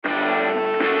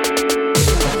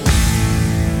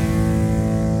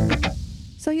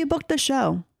So you booked the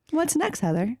show. What's next,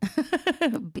 Heather?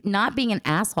 Not being an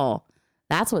asshole.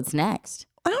 That's what's next.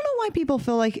 I don't know why people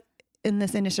feel like in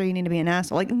this industry you need to be an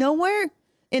asshole. Like nowhere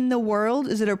in the world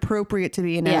is it appropriate to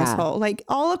be an asshole. Like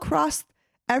all across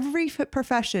every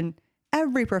profession,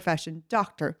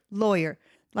 doctor, lawyer,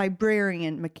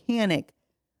 librarian, mechanic,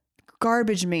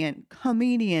 garbage man,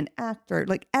 comedian, actor,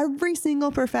 like every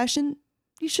single profession,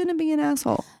 you shouldn't be an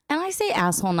asshole. And I say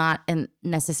asshole not in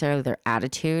necessarily their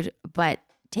attitude, but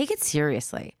take it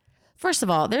seriously. First of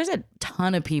all, there's a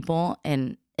ton of people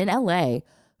in LA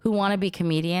who want to be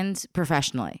comedians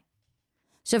professionally.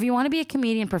 So if you want to be a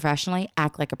comedian professionally,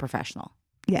 act like a professional.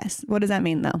 Yes. What does that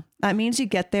mean though? That means you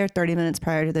get there 30 minutes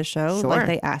prior to the show, like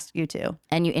they asked you to.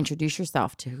 And you introduce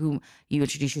yourself to whom you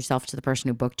introduce yourself to the person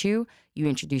who booked you. You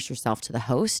introduce yourself to the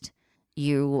host.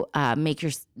 You make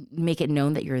it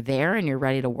known that you're there and you're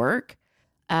ready to work.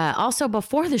 Also,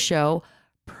 before the show,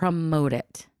 promote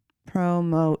it.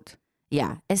 Promote.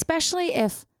 Yeah. Especially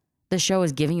if the show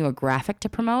is giving you a graphic to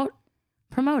promote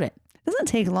it. It doesn't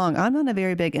take long. I'm not a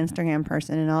very big Instagram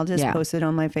person, and I'll just post it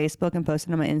on my Facebook and post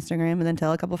it on my Instagram and then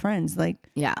tell a couple friends. Like,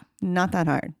 not that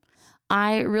hard.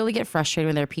 I really get frustrated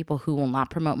when there are people who will not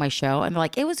promote my show and they're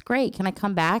like, it was great. Can I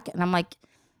come back? And I'm like,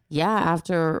 yeah,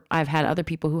 after I've had other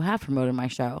people who have promoted my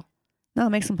show. No, it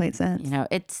makes complete sense. You know,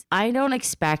 I don't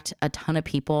expect a ton of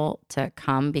people to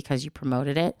come because you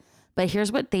promoted it. But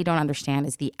here's what they don't understand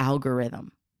is the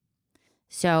algorithm.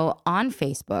 So on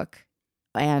Facebook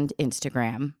and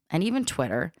Instagram and even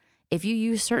Twitter, if you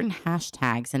use certain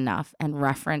hashtags enough and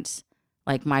reference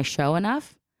like my show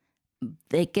enough,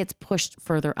 it gets pushed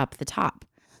further up the top.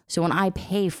 So when I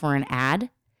pay for an ad,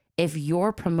 if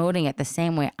you're promoting it the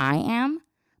same way I am,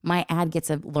 my ad gets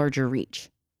a larger reach.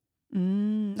 I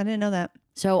didn't know that.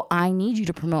 So I need you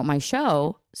to promote my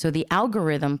show so the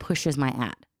algorithm pushes my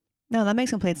ad. No, that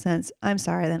makes complete sense. I'm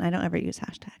sorry then. I don't ever use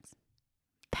hashtags.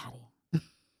 Patty,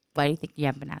 why do you think you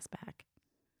haven't been asked back?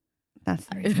 That's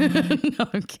the reason. No,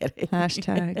 I'm kidding.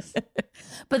 Hashtags.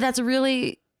 But that's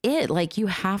really it. Like you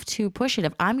have to push it.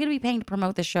 If I'm going to be paying to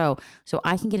promote the show so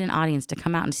I can get an audience to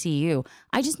come out and see you,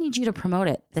 I just need you to promote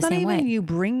it the same way. Not even you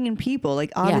bringing people,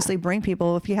 like obviously bring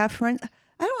people. If you have friends,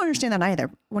 I don't understand that either.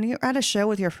 When you're at a show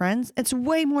with your friends, it's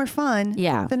way more fun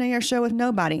than at your show with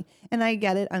nobody. And I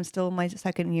get it. I'm still in my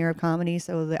second year of comedy,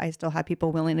 so I still have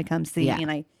people willing to come see me,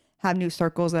 and I have new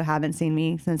circles that haven't seen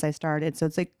me since I started. So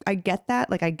it's like, I get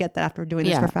that. Like I get that after doing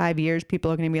this for 5 years,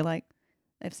 people are going to be like,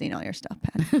 I've seen all your stuff,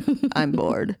 Pat. I'm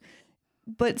bored.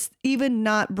 But even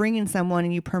not bringing someone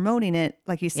and you promoting it,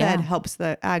 like you said, helps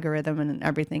the algorithm and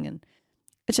everything. And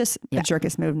it's just a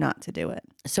jerkest move not to do it.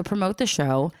 So promote the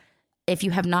show. If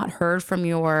you have not heard from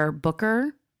your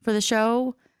booker for the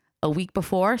show a week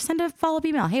before, send a follow-up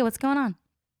email. Hey, what's going on?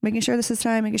 Making sure this is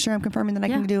time, making sure I'm confirming that I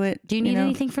can do it. Do you need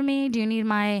anything from me? Do you need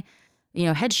my,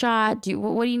 headshot?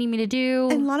 What do you need me to do?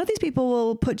 And a lot of these people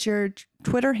will put your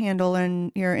Twitter handle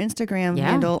and your Instagram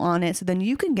handle on it, so then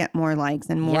you can get more likes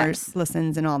and more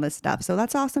listens and all this stuff. So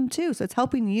that's awesome too. So it's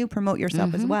helping you promote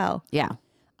yourself as well. Yeah.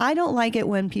 I don't like it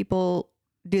when people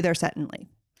do their set and leave.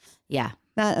 Yeah.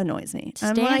 That annoys me.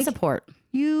 Stay and support.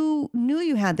 You knew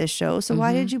you had this show, so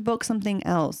why did you book something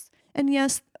else? And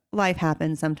yes, life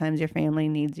happens. Sometimes your family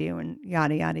needs you and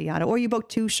yada, yada, yada. Or you book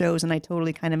 2 shows, and I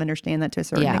totally kind of understand that to a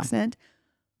certain extent.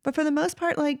 But for the most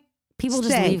part, like, people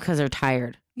just leave because they're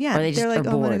tired. Yeah. Or they're like,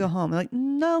 oh, I'm going to go home. I'm like,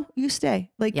 no, you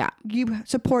stay. Like, you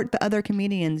support the other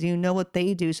comedians. You know what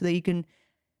they do so that you can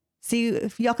see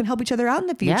if y'all can help each other out in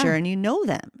the future and you know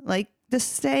them. Like,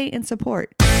 just stay and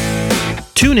support.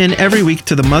 Tune in every week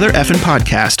to the Mother Effin'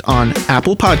 Podcast on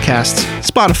Apple Podcasts,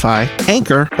 Spotify,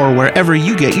 Anchor, or wherever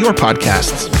you get your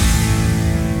podcasts.